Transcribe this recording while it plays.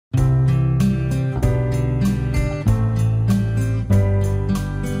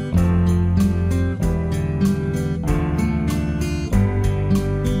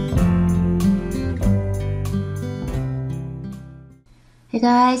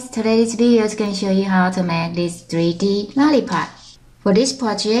guys, today's video is going to show you how to make this 3D lollipop. For this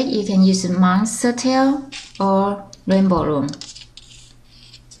project, you can use monster tail or Rainbow Loom.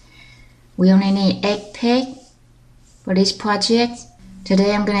 We only need 8 pegs for this project.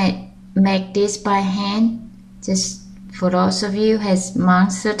 Today I'm going to make this by hand. Just for those of you who has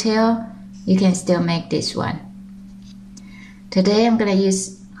monster tail, you can still make this one. Today I'm going to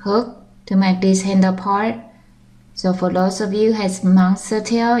use hook to make this handle part. So for those of you who has monster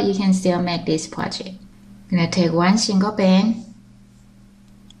tail, you can still make this project. I'm going to take one single band,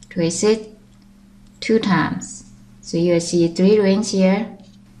 twist it 2 times. So you'll see 3 rings here.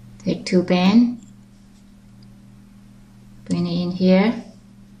 Take 2 bands, bring it in here,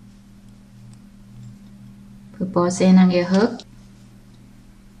 put both ends on your hook,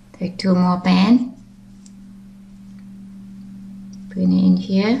 take 2 more bands, bring it in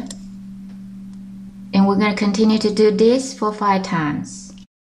here. And we're going to continue to do this for 5 times.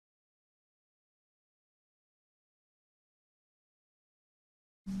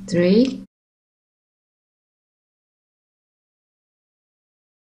 Three,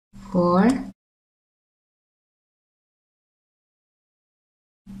 4,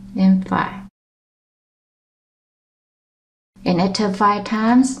 and 5. And after 5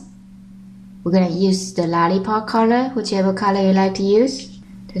 times, we're going to use the lollipop color, whichever color you like to use.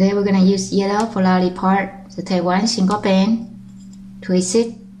 Today we're going to use yellow for lollipop. So take one single band, twist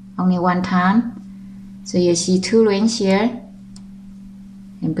it only 1 time. So you see 2 rings here,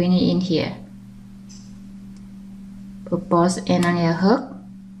 and bring it in here. Put both ends on your hook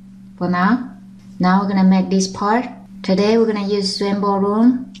for now. Now we're going to make this part. Today we're going to use Rainbow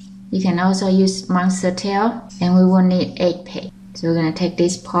Loom. You can also use monster tail, and we will need 8 pegs. So we're going to take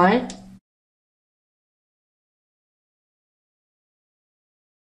this part,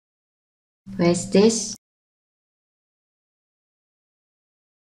 press this,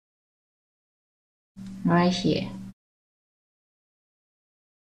 right here.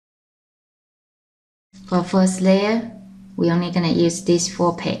 For first layer, we're only going to use this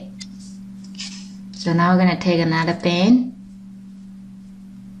 4 pegs. So now we're going to take another band,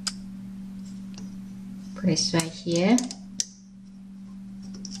 press right here.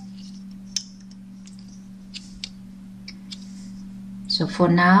 So for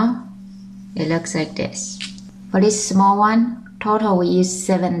now, it looks like this. For this small one, total we use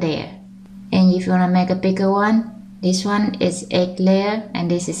 7 layers. And if you want to make a bigger one, this one is 8 layers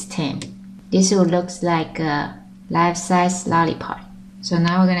and this is 10. This will look like a life-size lollipop. So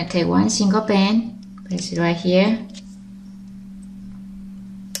now we're going to take one single band, place it right here,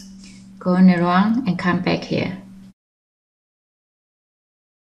 go in around and come back here.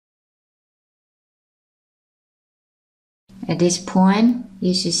 At this point,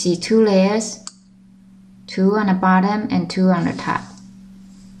 you should see 2 layers, 2 on the bottom and 2 on the top.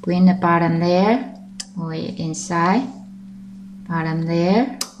 Bring the bottom layer, move it inside, bottom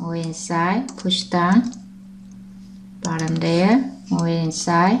layer, move it inside, push down, bottom layer, move it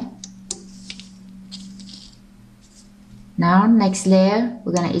inside. Now next layer,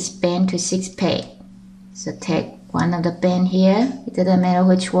 we're going to expand to 6 pegs. So take one of the band here, it doesn't matter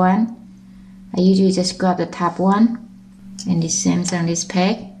which one. I usually just grab the top one. And the same on this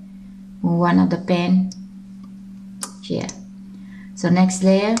peg, move one of the band here. So next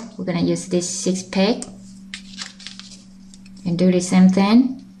layer, we're going to use this 6 peg and do the same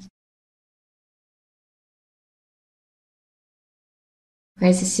thing.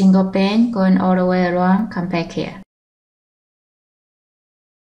 Place a single band going all the way around, come back here.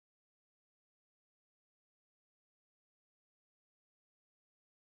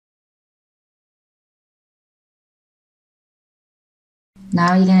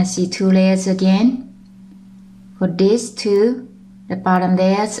 Now you're going to see 2 layers again. For these 2, the bottom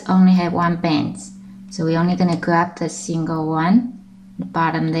layers only have 1 band. So we're only going to grab the single one, the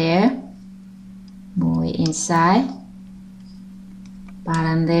bottom layer, move it inside,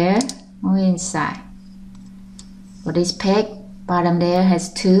 bottom layer, move it inside. For this peg, bottom layer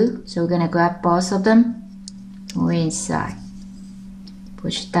has 2, so we're going to grab both of them, move it inside,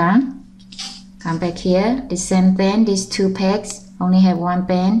 push down, come back here, the same thing, these 2 pegs only have 1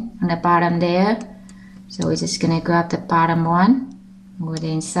 band on the bottom there, so we're just gonna grab the bottom one, move it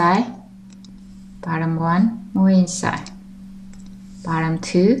inside, bottom one, move it inside, bottom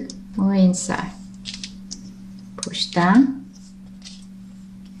 2, move it inside, push down.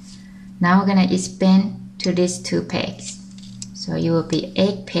 Now we're gonna expand to these 2 pegs, so you will be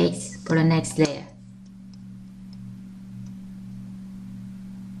 8 pegs for the next layer.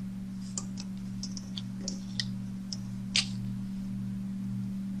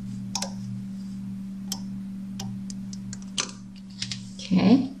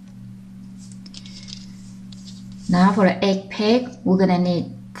 Okay. Now for the egg peg, we're gonna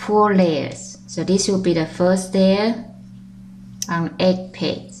need 4 layers. So this will be the first layer on egg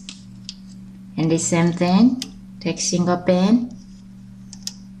peg. And the same thing, take single band,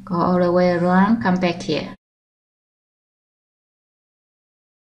 go all the way around, come back here.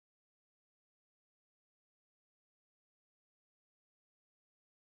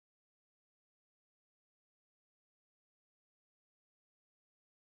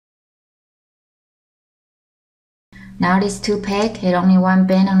 Now these 2 pegs had only 1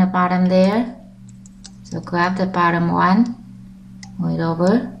 band on the bottom there. So grab the bottom one, move it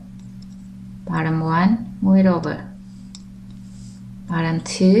over, bottom one, move it over, bottom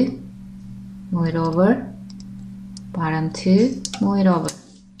 2, move it over, bottom 2, move it over.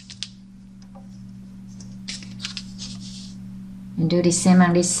 And do the same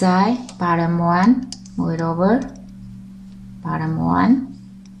on this side, bottom 1, move it over, bottom 1,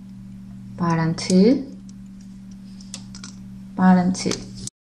 bottom 2, bottom 2.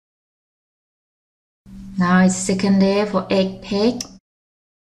 Now it's second layer for egg peg.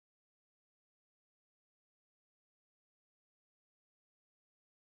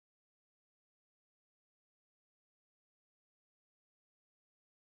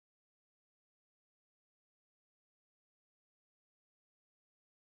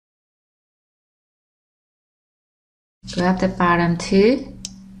 Grab the bottom 2,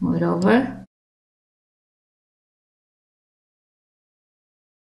 move it over.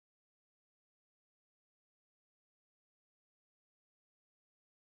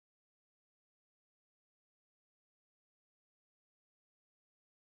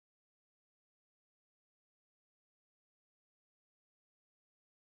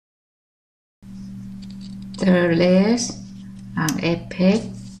 Third layers on egg peg.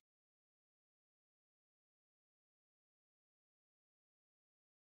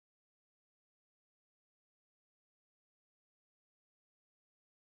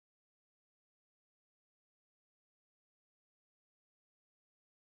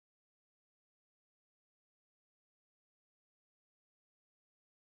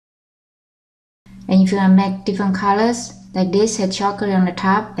 And if you want to make different colors, like this had chocolate on the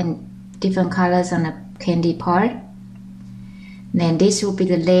top and different colors on the candy part, then this will be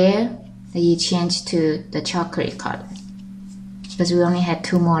the layer that you change to the chocolate color, because we only had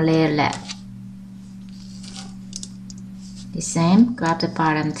 2 more layers left. The same, grab the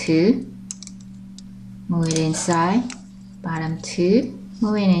bottom 2, move it inside, bottom 2,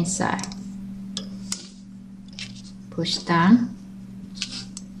 move it inside, push down,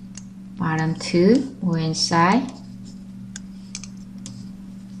 bottom 2, move inside,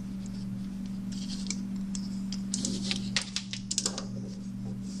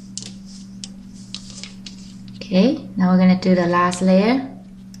 okay, now we're going to do the last layer.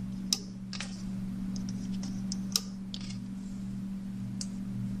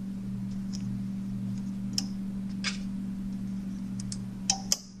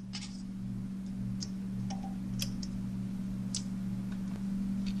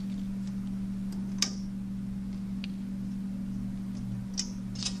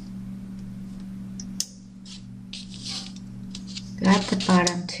 Grab the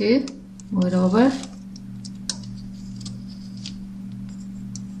bottom 2, move it over,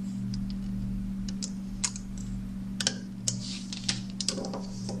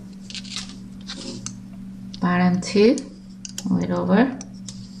 bottom 2, move it over,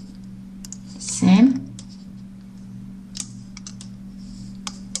 same,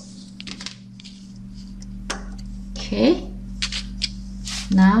 okay.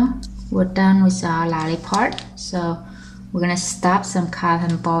 Now we're done with our lollipop, so we're gonna stuff some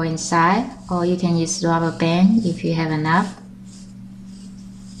cotton ball inside, or you can use rubber band if you have enough.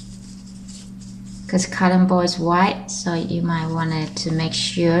 Because cotton ball is white, so you might want to make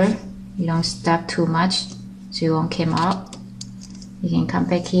sure you don't stuff too much so it won't come out. You can come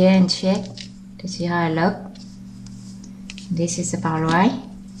back here and check to see how it looks. This is about right.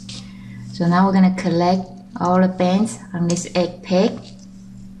 So now we're gonna collect all the bands on this egg peg,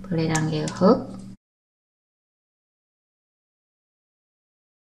 put it on your hook.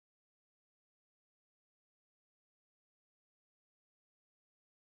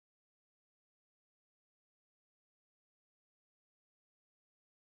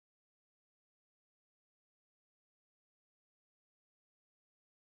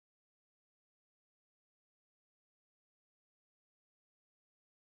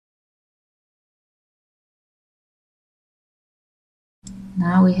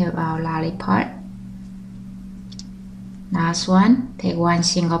 Now we have our lollipop. Last one, take 1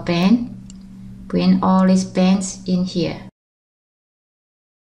 single band, bring all these bands in here.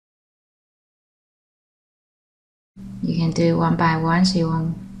 You can do it one by one so you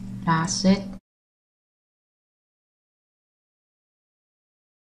won't lose it.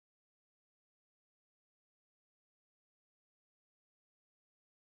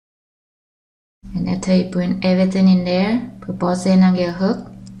 And after you put everything in there, put both ends on your hook.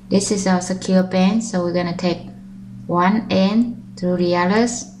 This is our secure band, so we're gonna take one end through the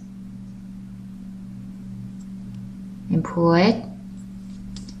others and pull it.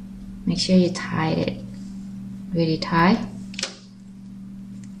 Make sure you tie it really tight.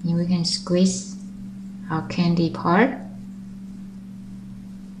 And we can squeeze our candy part.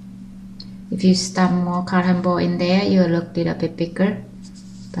 If you stuff more cotton ball in there, you'll look a little bit bigger.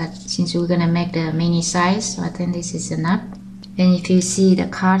 But since we're gonna make the mini size, so I think this is enough. And if you see the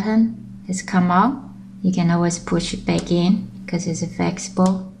cotton has come out, you can always push it back in because it's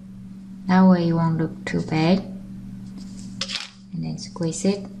flexible. That way it won't look too bad. And then squeeze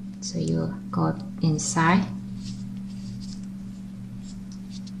it so you'll go inside.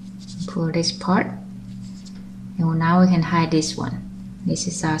 Pull this part. And now we can hide this one. This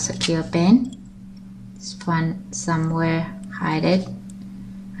is our secure band. Just find somewhere, hide it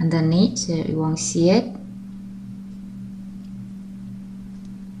underneath so you won't see it.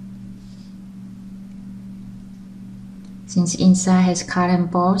 Since inside has cotton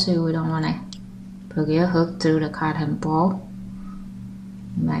ball, so we don't want to plug your hook through the cotton ball.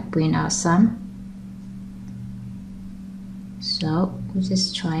 You might bring out some. So we'll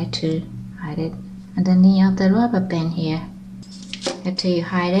just try to hide it underneath of the rubber band here. After you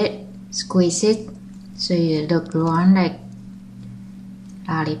hide it, squeeze it so you look round like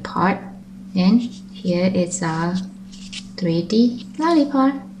lollipop. And here is our 3D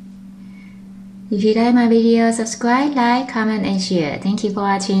lollipop. If you like my video, subscribe, like, comment and share. Thank you for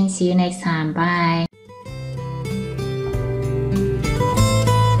watching. See you next time. Bye.